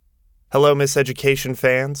Hello, Miseducation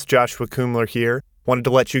fans. Joshua Kumler here. Wanted to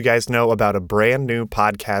let you guys know about a brand new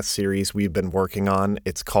podcast series we've been working on.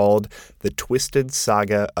 It's called The Twisted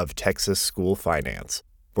Saga of Texas School Finance.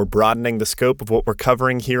 We're broadening the scope of what we're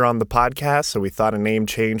covering here on the podcast, so we thought a name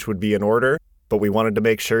change would be in order, but we wanted to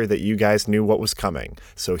make sure that you guys knew what was coming.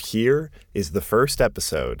 So here is the first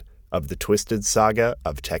episode of The Twisted Saga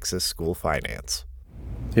of Texas School Finance.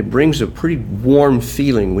 It brings a pretty warm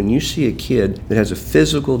feeling when you see a kid that has a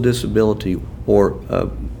physical disability or a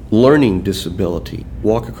learning disability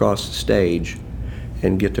walk across the stage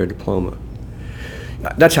and get their diploma.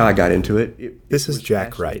 That's how I got into it. This is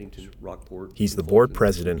Jack Wright. He's the board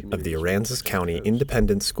president of the Aransas County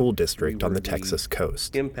Independent School District on the Texas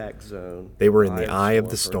coast. They were in the eye of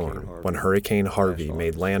the storm when Hurricane Harvey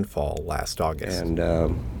made landfall last August. And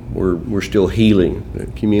we're still healing. The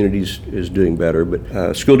community is doing better,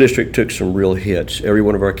 but school district took some real hits. Every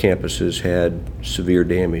one of our campuses had severe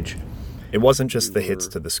damage. It wasn't just the hits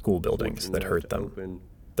to the school buildings that hurt them.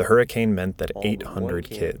 The hurricane meant that 800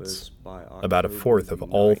 kids, about a fourth of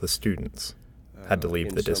all the students, had to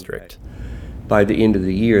leave the district. By the end of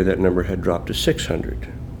the year, that number had dropped to 600,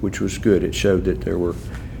 which was good. It showed that there were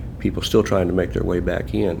people still trying to make their way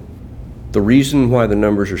back in. The reason why the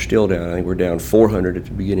numbers are still down, I think we're down 400 at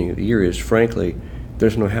the beginning of the year, is frankly,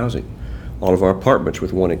 there's no housing. All of our apartments,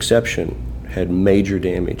 with one exception, had major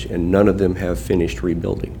damage, and none of them have finished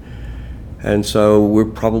rebuilding. And so we're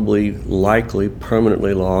probably likely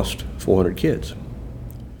permanently lost 400 kids.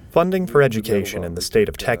 Funding for education in the state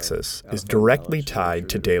of Texas is directly tied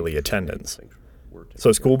to daily attendance.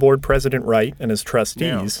 So School Board President Wright and his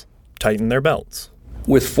trustees tightened their belts.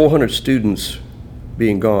 With 400 students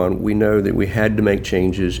being gone, we know that we had to make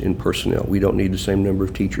changes in personnel. We don't need the same number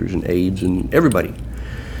of teachers and aides and everybody.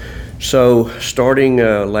 So starting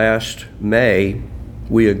last May,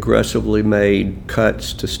 we aggressively made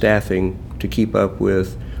cuts to staffing to keep up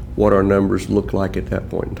with what our numbers looked like at that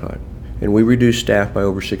point in time. And we reduced staff by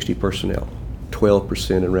over 60 personnel,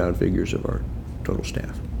 12% in round figures of our total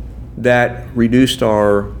staff. That reduced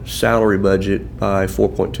our salary budget by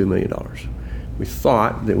 $4.2 million. We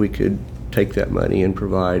thought that we could take that money and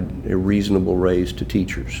provide a reasonable raise to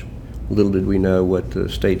teachers. Little did we know what the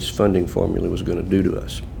state's funding formula was going to do to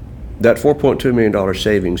us. That $4.2 million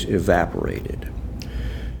savings evaporated.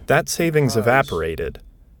 That savings evaporated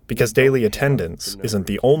because daily attendance isn't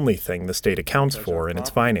the only thing the state accounts for in its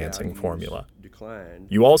financing formula.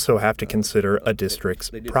 You also have to consider a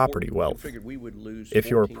district's property wealth. If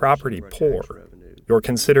you're property poor, you're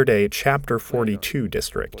considered a Chapter 42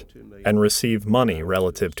 district and receive money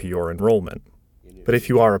relative to your enrollment. But if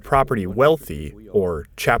you are a property wealthy or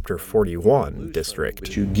Chapter 41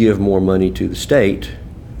 district, you give more money to the state,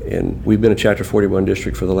 and we've been a Chapter 41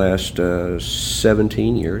 district for the last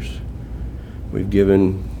 17 years. We've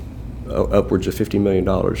given upwards of $50 million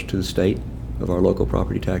to the state of our local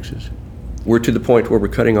property taxes. We're to the point where we're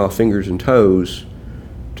cutting off fingers and toes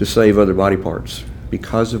to save other body parts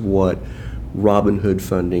because of what Robin Hood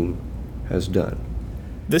funding has done.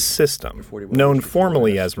 This system, known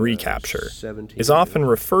formally as recapture, is often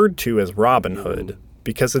referred to as Robin Hood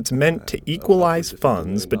because it's meant to equalize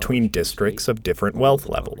funds between districts of different wealth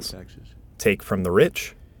levels. Take from the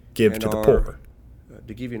rich, give to the poor.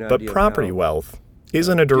 But property wealth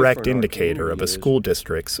isn't a direct indicator of a school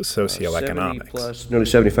district's socioeconomics. Plus, nearly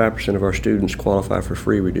 75% of our students qualify for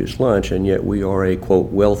free reduced lunch, and yet we are a, quote,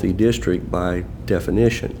 wealthy district by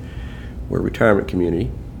definition. We're a retirement community,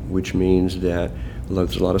 which means that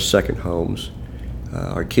there's a lot of second homes.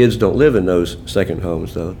 Our kids don't live in those second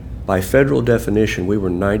homes, though. By federal definition, we were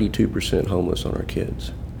 92% homeless on our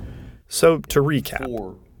kids. So, to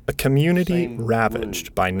recap, a community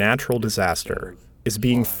ravaged by natural disaster is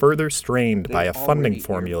being further strained by a funding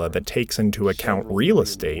formula that takes into account real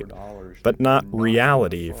estate, but not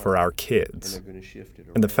reality for our kids.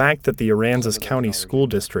 And the fact that the Aransas County School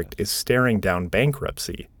District is staring down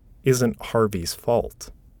bankruptcy isn't Harvey's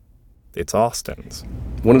fault. It's Austin's.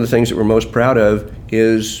 One of the things that we're most proud of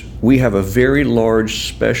is we have a very large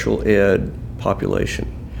special ed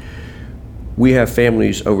population. We have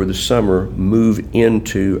families over the summer move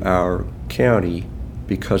into our county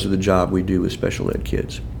because of the job we do with special ed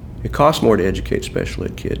kids. It costs more to educate special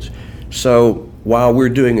ed kids. So while we're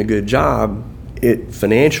doing a good job, it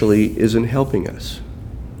financially isn't helping us.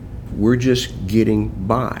 We're just getting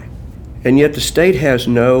by. And yet the state has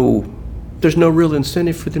there's no real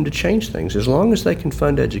incentive for them to change things. As long as they can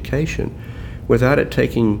fund education without it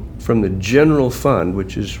taking from the general fund,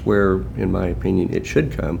 which is where, in my opinion, it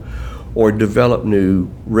should come, or develop new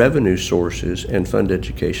revenue sources and fund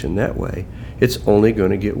education that way, it's only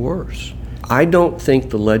going to get worse. I don't think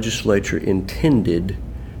the legislature intended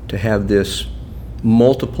to have this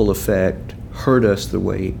multiple effect hurt us the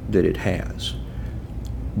way that it has.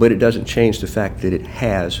 But it doesn't change the fact that it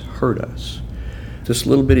has hurt us. This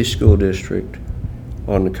little bitty school district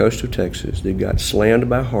on the coast of Texas that got slammed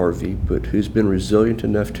by Harvey, but who's been resilient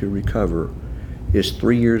enough to recover, is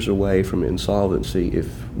 3 years away from insolvency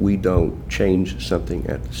if we don't change something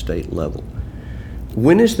at the state level.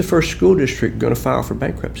 When is the first school district going to file for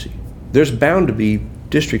bankruptcy? There's bound to be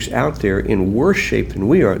districts out there in worse shape than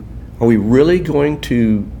we are. Are we really going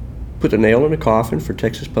to put the nail in the coffin for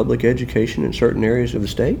Texas public education in certain areas of the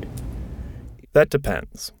state? That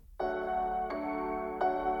depends.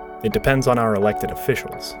 It depends on our elected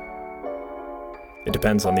officials. It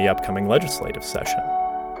depends on the upcoming legislative session.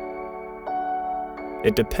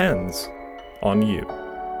 It depends on you.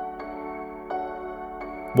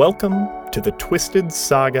 Welcome to the twisted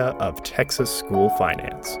saga of Texas school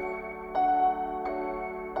finance.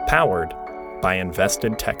 Powered by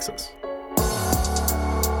Invested Texas.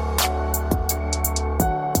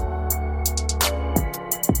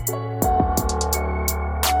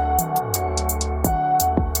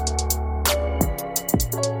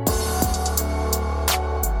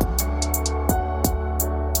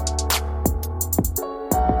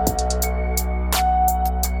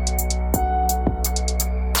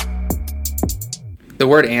 The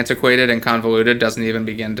word antiquated and convoluted doesn't even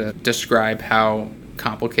begin to describe how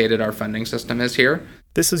complicated our funding system is here.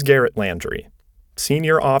 This is Garrett Landry,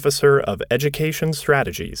 Senior Officer of Education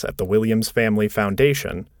Strategies at the Williams Family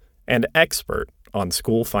Foundation and expert on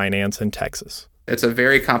school finance in Texas. It's a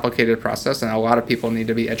very complicated process, and a lot of people need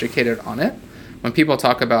to be educated on it. When people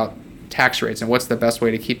talk about tax rates and what's the best way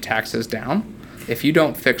to keep taxes down, if you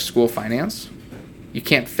don't fix school finance, you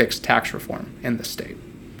can't fix tax reform in the state,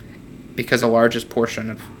 because the largest portion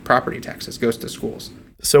of property taxes goes to schools.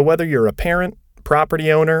 So whether you're a parent,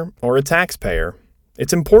 property owner, or a taxpayer,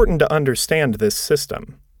 it's important to understand this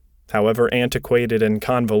system, however antiquated and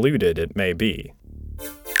convoluted it may be.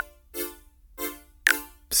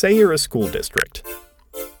 Say you're a school district.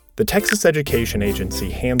 The Texas Education Agency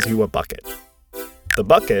hands you a bucket. The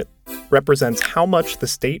bucket represents how much the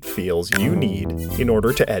state feels you need in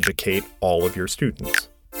order to educate all of your students.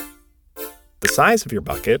 The size of your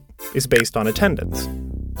bucket is based on attendance,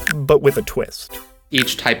 but with a twist.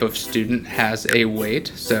 Each type of student has a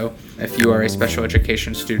weight. So if you are a special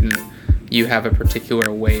education student, you have a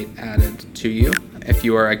particular weight added to you. If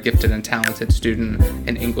you are a gifted and talented student,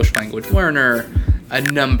 an English language learner, a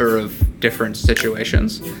number of different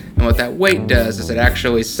situations. And what that weight does is it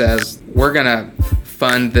actually says, we're going to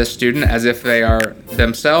fund this student as if they are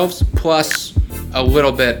themselves plus a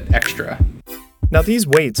little bit extra. Now, these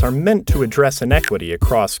weights are meant to address inequity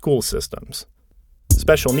across school systems.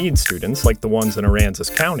 Special needs students, like the ones in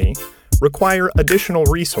Aransas County, require additional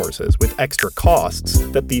resources with extra costs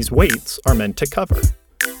that these weights are meant to cover.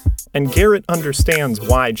 And Garrett understands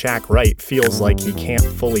why Jack Wright feels like he can't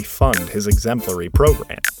fully fund his exemplary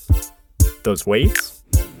program. Those weights?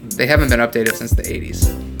 They haven't been updated since the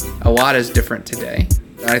 80s. A lot is different today.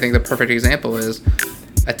 I think the perfect example is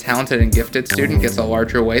a talented and gifted student gets a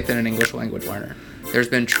larger weight than an English language learner. There's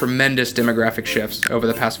been tremendous demographic shifts over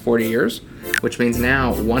the past 40 years, which means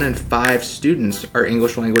now 1 in 5 students are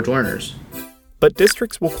English language learners. But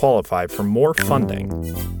districts will qualify for more funding,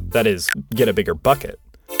 that is, get a bigger bucket,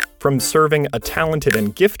 from serving a talented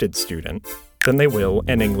and gifted student than they will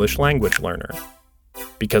an English language learner,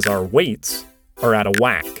 because our weights are out of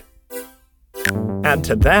whack. Add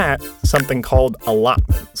to that something called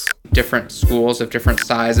allotments. Different schools of different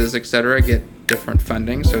sizes, etc., get different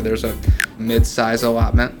funding. So there's a mid-size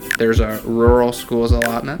allotment, there's a rural schools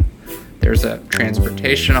allotment, there's a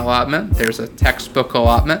transportation allotment, there's a textbook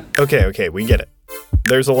allotment. Okay, we get it.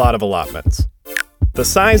 There's a lot of allotments. The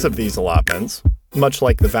size of these allotments, much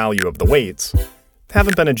like the value of the weights,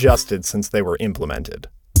 haven't been adjusted since they were implemented.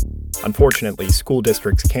 Unfortunately, school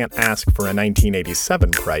districts can't ask for a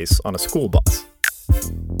 1987 price on a school bus.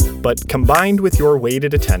 But combined with your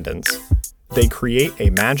weighted attendance, they create a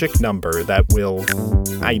magic number that will,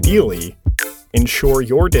 ideally, ensure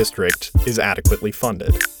your district is adequately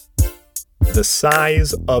funded. The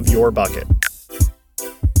size of your bucket.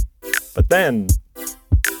 But then,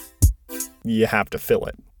 you have to fill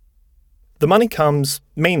it. The money comes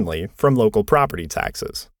mainly from local property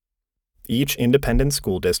taxes. Each independent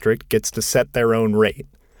school district gets to set their own rate,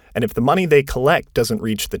 and if the money they collect doesn't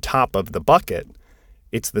reach the top of the bucket,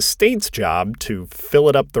 it's the state's job to fill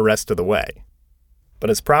it up the rest of the way. But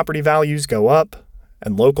as property values go up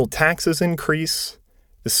and local taxes increase,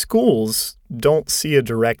 the schools don't see a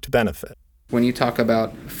direct benefit. When you talk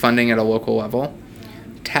about funding at a local level,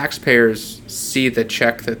 taxpayers see the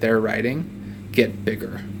check that they're writing get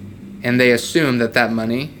bigger. and they assume that that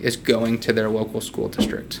money is going to their local school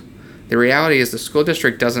district. The reality is the school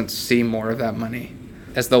district doesn't see more of that money.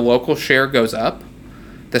 As the local share goes up,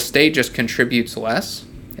 the state just contributes less.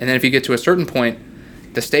 And then if you get to a certain point,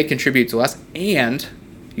 the state contributes less and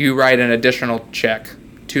you write an additional check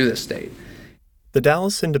to the state. The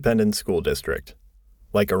Dallas Independent School District,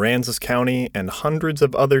 like Aransas County and hundreds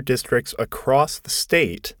of other districts across the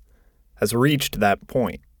state, has reached that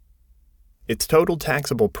point. Its total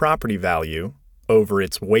taxable property value over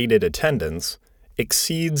its weighted attendance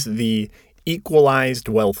exceeds the equalized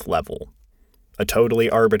wealth level, a totally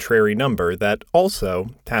arbitrary number that also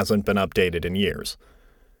hasn't been updated in years.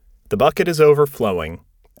 The bucket is overflowing,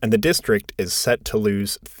 and the district is set to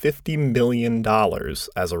lose $50 million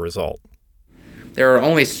as a result. There are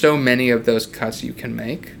only so many of those cuts you can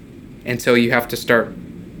make until you have to start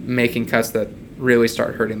making cuts that really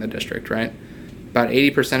start hurting the district, right? About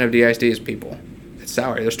 80% of DISD is people. It's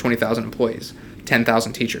salary. There's 20,000 employees,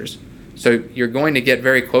 10,000 teachers. So you're going to get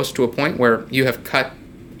very close to a point where you have cut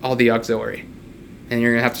all the auxiliary. And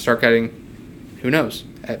you're going to have to start cutting, who knows,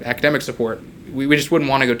 academic support. We just wouldn't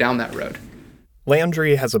want to go down that road.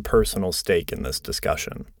 Landry has a personal stake in this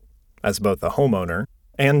discussion, as both a homeowner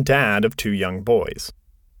and dad of 2 young boys.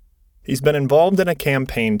 He's been involved in a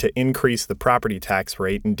campaign to increase the property tax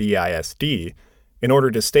rate in DISD in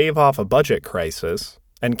order to stave off a budget crisis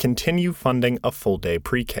and continue funding a full-day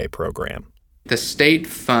pre-K program. The state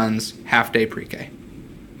funds half-day pre-K.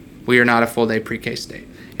 We are not a full-day pre-K state.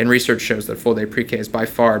 And research shows that full-day pre-K is by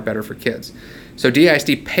far better for kids. So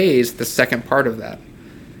DISD pays the second part of that.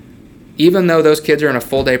 Even though those kids are in a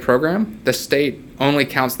full-day program, the state only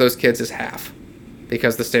counts those kids as half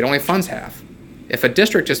because the state only funds half. If a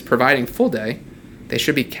district is providing full day, they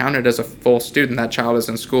should be counted as a full student. That child is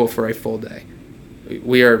in school for a full day.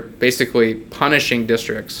 We are basically punishing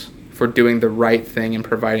districts for doing the right thing and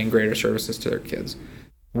providing greater services to their kids.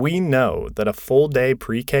 We know that a full-day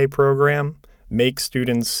pre-K program makes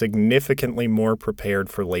students significantly more prepared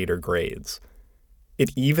for later grades.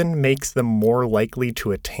 It even makes them more likely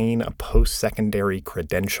to attain a post-secondary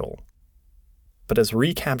credential. But as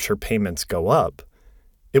recapture payments go up,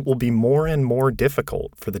 it will be more and more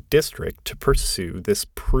difficult for the district to pursue this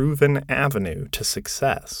proven avenue to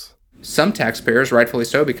success. Some taxpayers, rightfully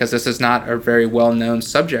so, because this is not a very well-known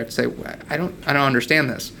subject, say, I don't understand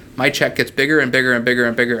this. My check gets bigger and bigger and bigger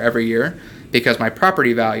and bigger every year because my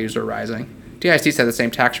property values are rising. DISD's had the same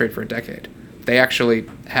tax rate for a decade. They actually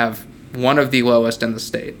have one of the lowest in the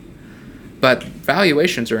state. But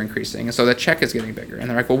valuations are increasing, and so the check is getting bigger. And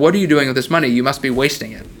they're like, well, what are you doing with this money? You must be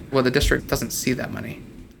wasting it. Well, the district doesn't see that money.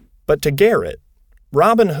 But to Garrett,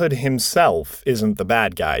 Robin Hood himself isn't the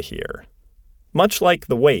bad guy here. Much like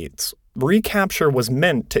the Waits, recapture was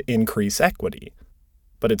meant to increase equity,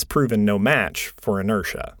 but it's proven no match for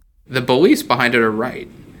inertia. The beliefs behind it are right.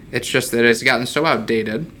 It's just that it's gotten so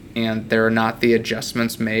outdated, and there are not the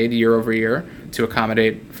adjustments made year over year to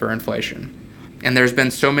accommodate for inflation. And there's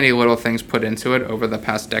been so many little things put into it over the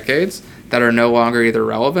past decades that are no longer either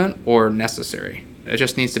relevant or necessary. It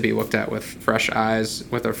just needs to be looked at with fresh eyes,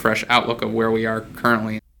 with a fresh outlook of where we are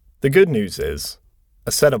currently. The good news is,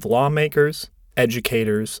 a set of lawmakers,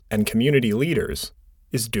 educators, and community leaders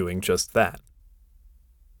is doing just that.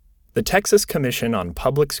 The Texas Commission on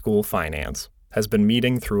Public School Finance has been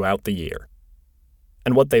meeting throughout the year.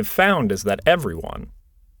 And what they've found is that everyone,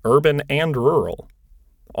 urban and rural,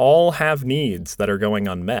 all have needs that are going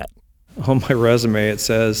unmet. On my resume, it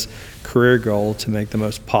says career goal to make the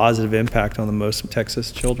most positive impact on the most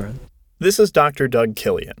Texas children. This is Dr. Doug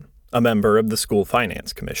Killian, a member of the School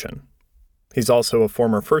Finance Commission. He's also a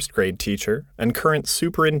former first grade teacher and current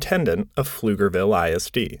superintendent of Pflugerville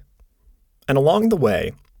ISD. And along the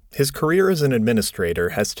way, his career as an administrator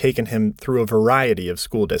has taken him through a variety of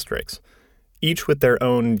school districts, each with their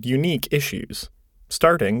own unique issues,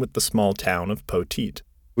 starting with the small town of Poteet.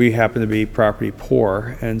 We happen to be property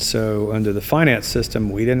poor, and so under the finance system,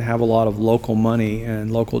 we didn't have a lot of local money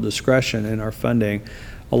and local discretion in our funding.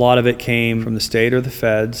 A lot of it came from the state or the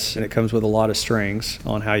feds, and it comes with a lot of strings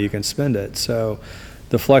on how you can spend it. So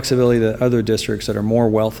the flexibility that other districts that are more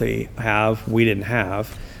wealthy have, we didn't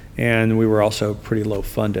have, and we were also pretty low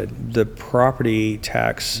funded. The property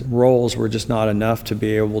tax rolls were just not enough to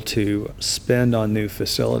be able to spend on new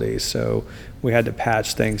facilities, so we had to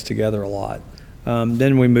patch things together a lot.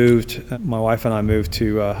 Then we moved, my wife and I moved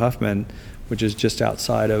to Huffman, which is just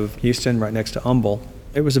outside of Houston, right next to Humble.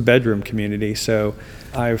 It was a bedroom community, so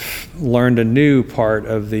I've learned a new part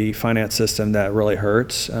of the finance system that really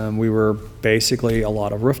hurts. We were basically a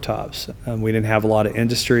lot of rooftops. We didn't have a lot of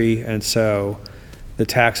industry, and so The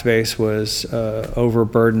tax base was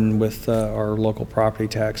overburdened with our local property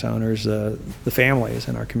tax owners, the families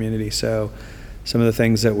in our community. So some of the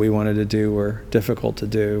things that we wanted to do were difficult to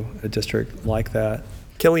do in a district like that.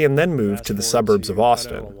 Killian then moved to the suburbs of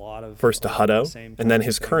Austin, first to Hutto, and then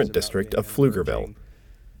his current district of Pflugerville.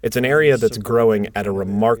 It's an area that's growing at a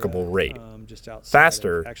remarkable rate,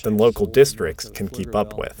 faster than local districts can keep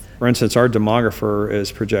up with. For instance, our demographer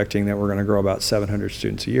is projecting that we're going to grow about 700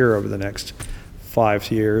 students a year over the next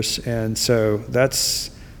 5 years, and so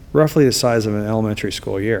that's roughly the size of an elementary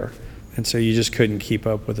school year. And so you just couldn't keep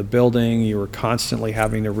up with the building. You were constantly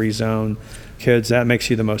having to rezone kids. That makes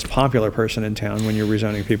you the most popular person in town when you're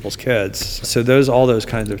rezoning people's kids. So all those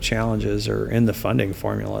kinds of challenges are in the funding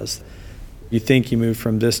formulas. You think you move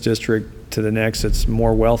from this district to the next that's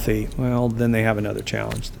more wealthy, well, then they have another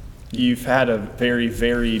challenge. You've had a very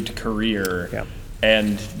varied career. Yeah.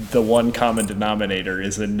 And the one common denominator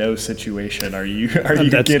is in no situation are you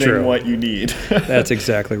getting true. What you need. That's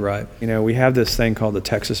exactly right. We have this thing called the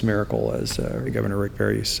Texas Miracle, as Governor Rick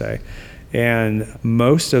Perry used to say. And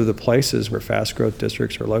most of the places where fast growth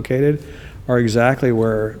districts are located are exactly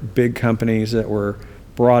where big companies that were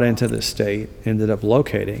brought into the state ended up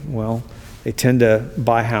locating. Well, they tend to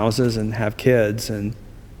buy houses and have kids, and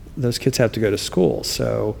those kids have to go to school.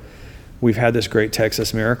 So we've had this great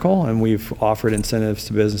Texas Miracle, and we've offered incentives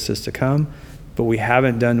to businesses to come, but we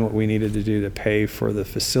haven't done what we needed to do to pay for the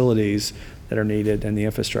facilities that are needed and the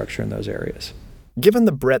infrastructure in those areas. Given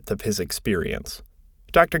the breadth of his experience,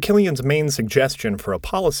 Dr. Killian's main suggestion for a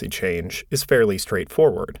policy change is fairly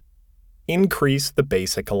straightforward. Increase the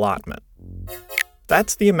basic allotment.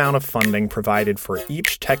 That's the amount of funding provided for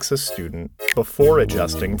each Texas student before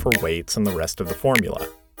adjusting for weights and the rest of the formula.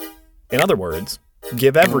 In other words,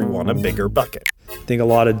 give everyone a bigger bucket. I think a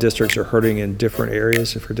lot of districts are hurting in different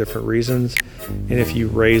areas for different reasons. And if you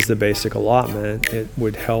raise the basic allotment, it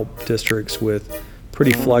would help districts with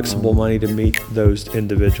pretty flexible money to meet those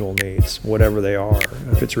individual needs, whatever they are.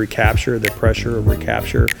 If it's recapture, the pressure of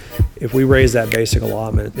recapture, if we raise that basic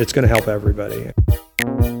allotment, it's going to help everybody.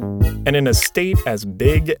 And in a state as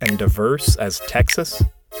big and diverse as Texas,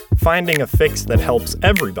 finding a fix that helps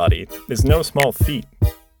everybody is no small feat.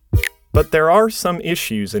 But there are some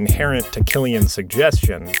issues inherent to Killian's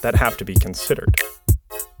suggestion that have to be considered.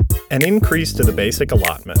 An increase to the basic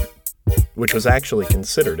allotment, which was actually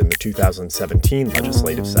considered in the 2017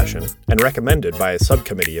 legislative session and recommended by a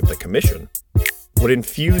subcommittee of the commission, would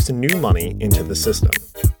infuse new money into the system.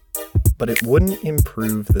 But it wouldn't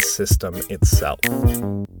improve the system itself.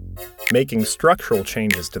 Making structural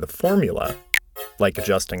changes to the formula, like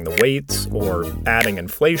adjusting the weights or adding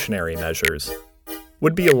inflationary measures,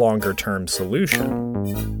 would be a longer-term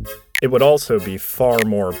solution. It would also be far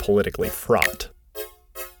more politically fraught.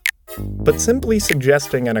 But simply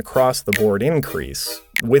suggesting an across-the-board increase,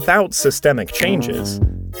 without systemic changes,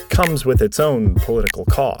 comes with its own political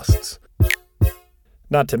costs.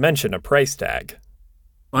 Not to mention a price tag.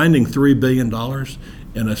 Finding $3 billion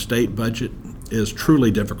in a state budget is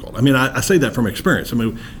truly difficult. I mean, I say that from experience. I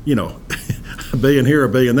mean, a billion here, a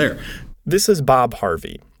billion there. This is Bob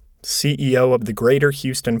Harvey, CEO of the Greater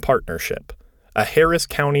Houston Partnership, a Harris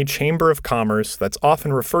County Chamber of Commerce that's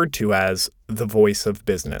often referred to as the voice of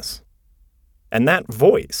business. And that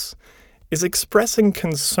voice is expressing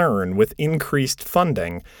concern with increased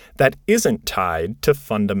funding that isn't tied to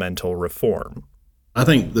fundamental reform. I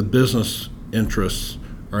think the business interests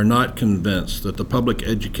are not convinced that the public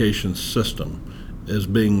education system is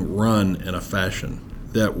being run in a fashion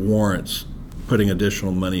that warrants putting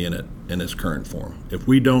additional money in it in its current form. If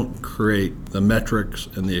we don't create the metrics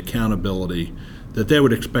and the accountability that they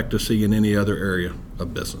would expect to see in any other area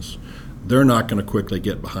of business, they're not going to quickly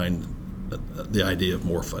get behind the idea of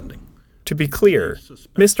more funding. To be clear,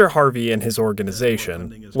 Mr. Harvey and his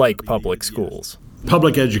organization like public schools.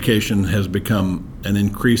 Public education has become an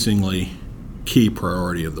increasingly key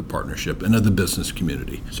priority of the partnership and of the business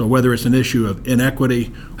community. So whether it's an issue of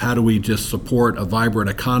inequity, how do we just support a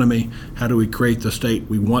vibrant economy, how do we create the state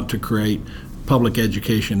we want to create, public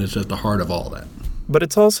education is at the heart of all that. But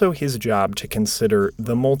it's also his job to consider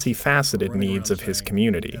the multifaceted needs of his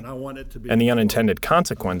community and the unintended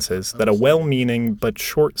consequences that a well-meaning but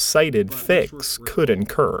short-sighted fix could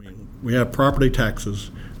incur. We have property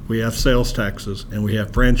taxes, we have sales taxes, and we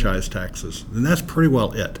have franchise taxes, and that's pretty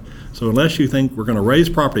well it. So unless you think we're going to raise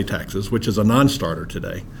property taxes, which is a non-starter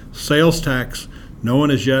today, sales tax, no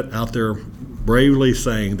one is yet out there bravely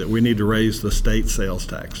saying that we need to raise the state sales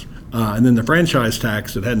tax. And then the franchise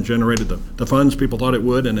tax, it hadn't generated the funds people thought it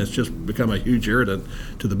would, and it's just become a huge irritant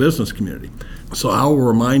to the business community. So I will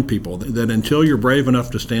remind people that until you're brave enough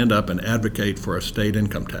to stand up and advocate for a state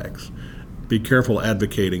income tax, be careful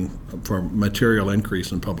advocating for material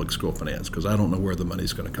increase in public school finance, because I don't know where the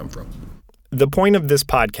money's going to come from. The point of this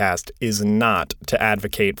podcast is not to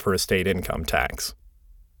advocate for a state income tax.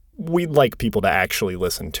 We'd like people to actually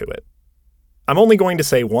listen to it. I'm only going to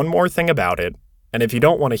say one more thing about it, and if you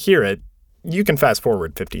don't want to hear it, you can fast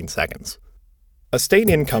forward 15 seconds. A state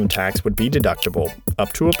income tax would be deductible,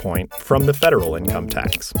 up to a point, from the federal income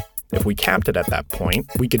tax. If we capped it at that point,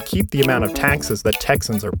 we could keep the amount of taxes that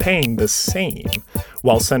Texans are paying the same,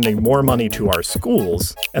 while sending more money to our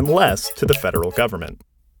schools and less to the federal government.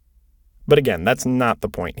 But again, that's not the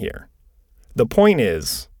point here. The point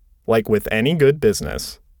is, like with any good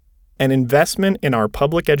business, an investment in our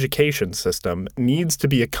public education system needs to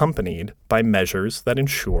be accompanied by measures that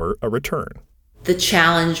ensure a return. The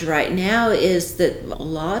challenge right now is that a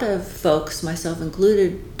lot of folks, myself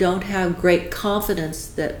included, don't have great confidence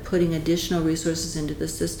that putting additional resources into the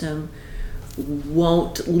system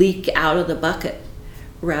won't leak out of the bucket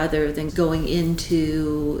rather than going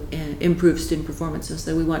into improved student performance. And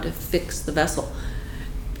so we want to fix the vessel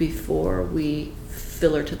before we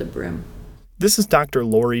fill her to the brim. This is Dr.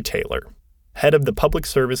 Lori Taylor, head of the Public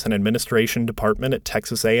Service and Administration Department at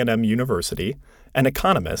Texas A&M University, an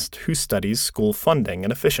economist who studies school funding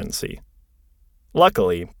and efficiency.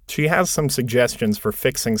 Luckily, she has some suggestions for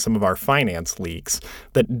fixing some of our finance leaks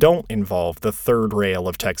that don't involve the third rail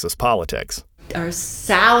of Texas politics. Our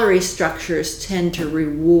salary structures tend to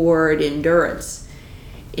reward endurance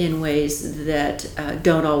in ways that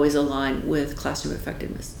don't always align with classroom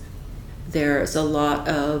effectiveness. There's a lot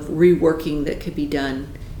of reworking that could be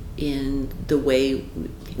done in the way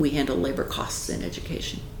we handle labor costs in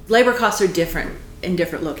education. Labor costs are different in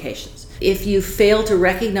different locations. If you fail to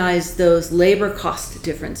recognize those labor cost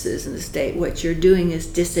differences in the state, what you're doing is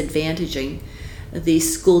disadvantaging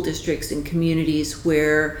these school districts and communities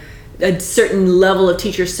where a certain level of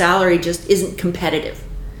teacher salary just isn't competitive.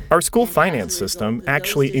 Our school finance system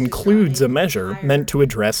actually includes a measure meant to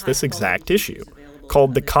address this exact issue,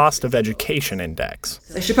 called the Cost of Education Index.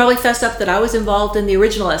 I should probably fess up that I was involved in the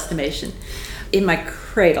original estimation in my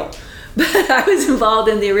cradle, but I was involved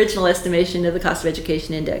in the original estimation of the Cost of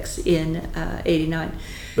Education Index in '89.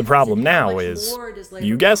 The problem now is,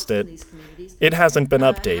 you guessed it, it hasn't been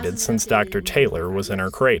updated since Dr. Taylor was in her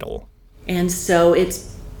cradle. And so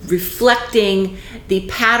it's reflecting the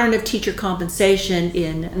pattern of teacher compensation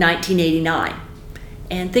in 1989.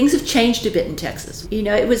 And things have changed a bit in Texas. You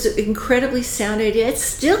know, it was an incredibly sound idea. It's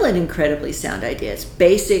still an incredibly sound idea. It's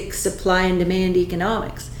basic supply and demand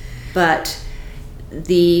economics. But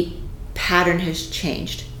the pattern has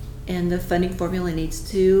changed, and the funding formula needs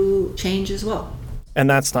to change as well. And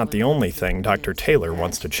that's not the only thing Dr. Taylor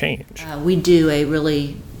wants to change. We do a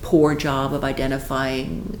really poor job of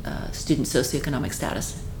identifying student socioeconomic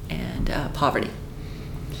status and poverty.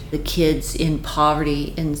 The kids in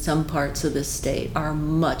poverty in some parts of the state are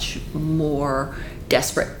much more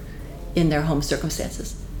desperate in their home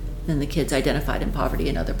circumstances than the kids identified in poverty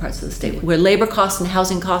in other parts of the state. Where labor cost and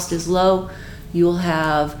housing cost is low, you will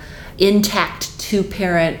have intact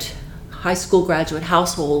two-parent high school graduate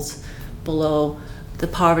households below the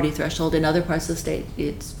poverty threshold. In other parts of the state,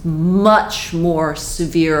 it's much more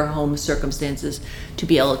severe home circumstances to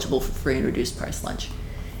be eligible for free and reduced price lunch.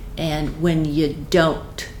 And when you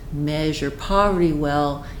don't measure poverty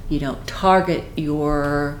well, you don't target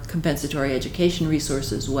your compensatory education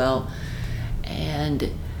resources well,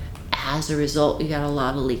 and as a result, you got a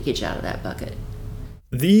lot of leakage out of that bucket.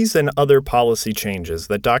 These and other policy changes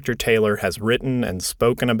that Dr. Taylor has written and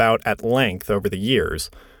spoken about at length over the years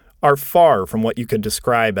are far from what you could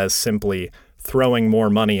describe as simply throwing more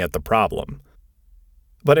money at the problem.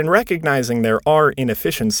 But in recognizing there are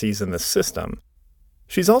inefficiencies in the system,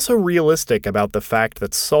 she's also realistic about the fact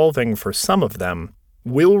that solving for some of them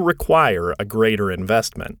will require a greater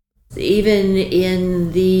investment. Even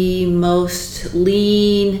in the most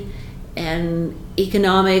lean and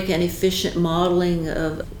economic and efficient modeling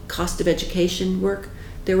of cost of education work,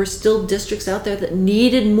 there were still districts out there that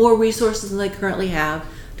needed more resources than they currently have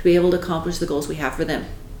to be able to accomplish the goals we have for them.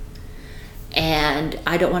 And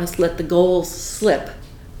I don't want to let the goals slip.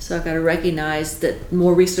 So I've got to recognize that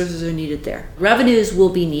more resources are needed there. Revenues will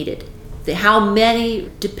be needed. How many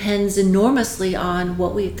depends enormously on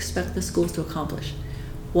what we expect the schools to accomplish.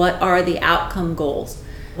 What are the outcome goals?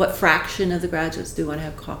 What fraction of the graduates do we want to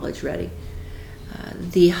have college ready?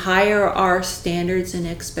 The higher our standards and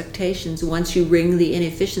expectations, once you wring the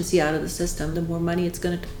inefficiency out of the system, the more money it's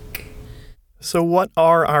going to take. So what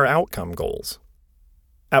are our outcome goals?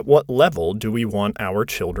 At what level do we want our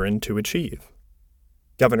children to achieve?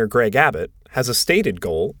 Governor Greg Abbott has a stated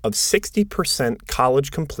goal of 60%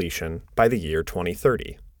 college completion by the year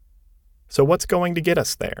 2030. So what's going to get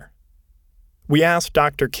us there? We asked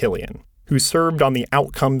Dr. Killian, who served on the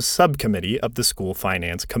Outcomes Subcommittee of the School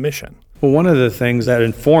Finance Commission. Well, one of the things that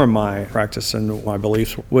informed my practice and my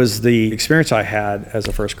beliefs was the experience I had as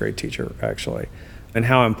a first grade teacher, actually, and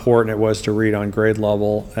how important it was to read on grade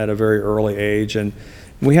level at a very early age. And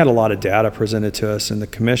we had a lot of data presented to us in the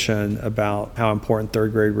commission about how important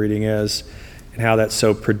third grade reading is and how that's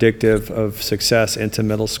so predictive of success into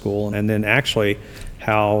middle school, and then actually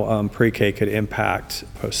how pre-K could impact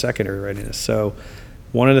post-secondary readiness. So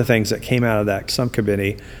one of the things that came out of that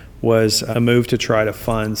subcommittee was a move to try to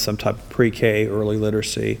fund some type of pre-K early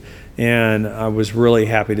literacy. And I was really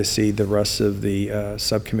happy to see the rest of the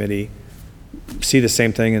subcommittee see the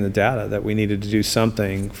same thing in the data, that we needed to do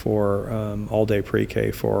something for all-day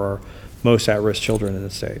pre-K for our most at-risk children in the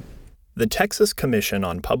state. The Texas Commission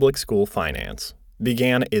on Public School Finance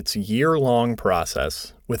began its year-long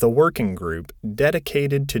process with a working group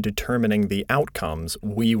dedicated to determining the outcomes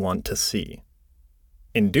we want to see.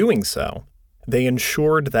 In doing so, they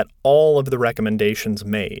ensured that all of the recommendations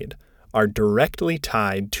made are directly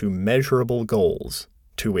tied to measurable goals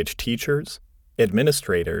to which teachers,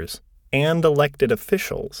 administrators, and elected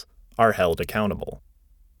officials are held accountable.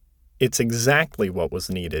 It's exactly what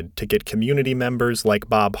was needed to get community members like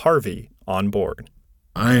Bob Harvey on board.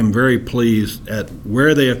 I am very pleased at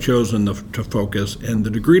where they have chosen to focus and the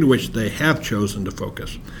degree to which they have chosen to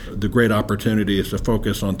focus. The great opportunity is to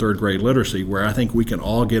focus on third grade literacy, where I think we can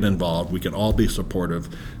all get involved, we can all be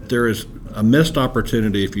supportive. There is a missed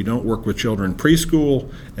opportunity if you don't work with children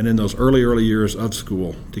preschool and in those early years of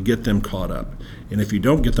school to get them caught up. And if you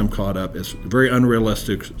don't get them caught up, it's very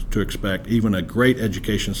unrealistic to expect even a great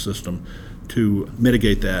education system to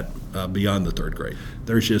mitigate that beyond the third grade.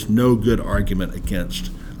 There's just no good argument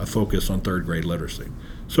against a focus on third grade literacy.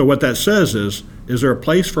 So what that says is there a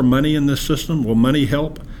place for money in this system? Will money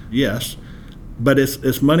help? Yes. But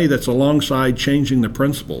it's money that's alongside changing the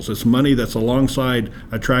principles. It's money that's alongside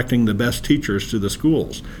attracting the best teachers to the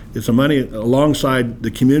schools. It's a money alongside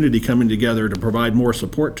the community coming together to provide more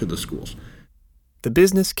support to the schools. The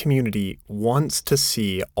business community wants to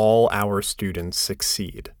see all our students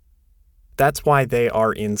succeed. That's why they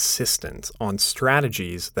are insistent on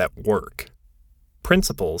strategies that work,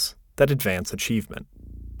 principles that advance achievement.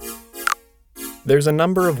 There's a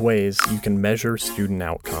number of ways you can measure student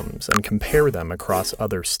outcomes and compare them across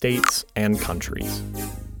other states and countries.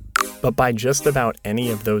 But by just about any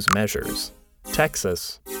of those measures,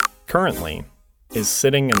 Texas, currently, is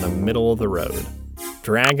sitting in the middle of the road,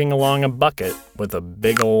 dragging along a bucket with a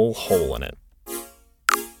big ol' hole in it.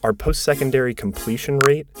 Our post-secondary completion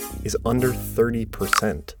rate is under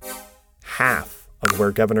 30%, half of where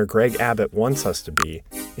Governor Greg Abbott wants us to be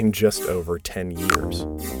in just over 10 years.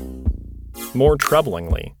 More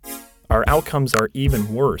troublingly, our outcomes are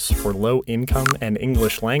even worse for low-income and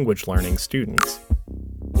English language learning students,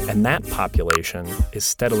 and that population is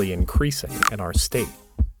steadily increasing in our state.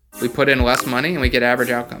 We put in less money and we get average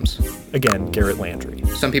outcomes. Again, Garrett Landry.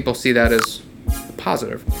 Some people see that as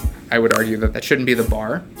positive. I would argue that that shouldn't be the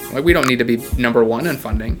bar. Like, we don't need to be number one in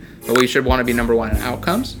funding, but we should want to be number one in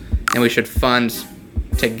outcomes, and we should fund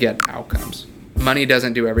to get outcomes. Money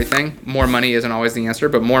doesn't do everything. More money isn't always the answer,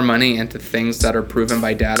 but more money into things that are proven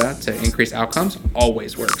by data to increase outcomes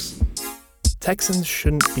always works. Texans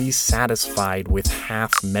shouldn't be satisfied with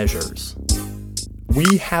half measures.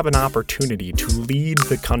 We have an opportunity to lead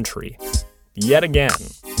the country, yet again,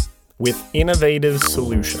 with innovative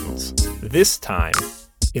solutions, this time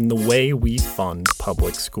in the way we fund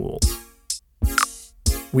public schools.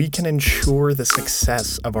 We can ensure the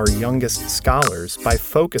success of our youngest scholars by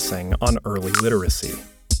focusing on early literacy.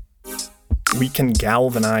 We can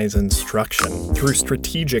galvanize instruction through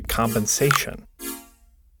strategic compensation.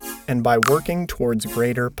 And by working towards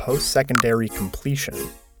greater post-secondary completion,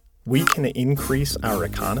 we can increase our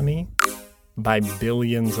economy by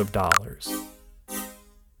billions of dollars.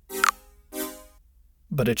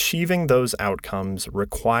 But achieving those outcomes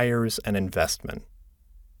requires an investment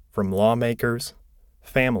from lawmakers,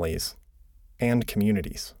 families, and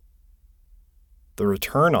communities. The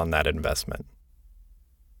return on that investment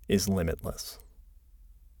is limitless.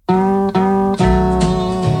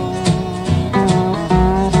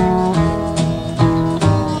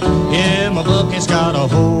 Yeah, my bucket's got a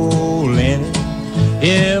hole in it.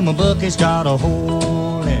 Yeah, my bucket's got a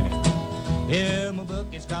hole in it. Yeah, my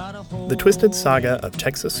bucket's got a hole. The Twisted Saga of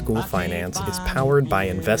Texas School Finance is powered by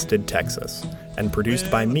Invested Texas and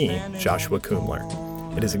produced by me, Joshua Kumler.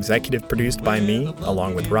 It is executive produced by me,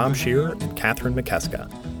 along with Rob Shearer and Catherine McKeska.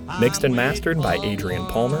 Mixed and mastered by Adrian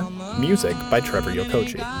Palmer. Music by Trevor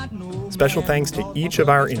Yokochi. Special thanks to each of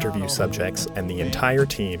our interview subjects and the entire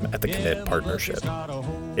team at the Commit Partnership.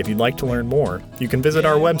 If you'd like to learn more, you can visit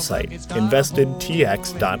our website,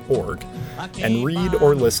 investedtx.org, and read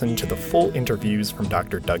or listen to the full interviews from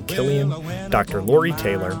Dr. Doug Killian, Dr. Lori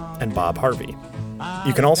Taylor, and Bob Harvey.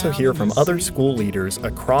 You can also hear from other school leaders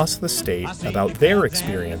across the state about their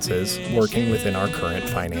experiences working within our current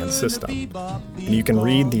finance system. And you can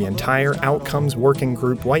read the entire Outcomes Working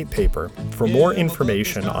Group white paper for more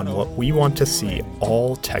information on what we want to see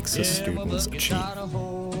all Texas students achieve.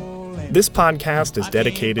 This podcast is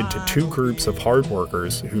dedicated to two groups of hard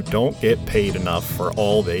workers who don't get paid enough for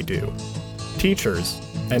all they do: teachers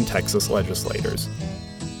and Texas legislators.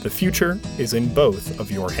 The future is in both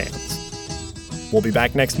of your hands. We'll be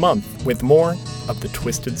back next month with more of the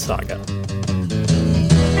Twisted Saga.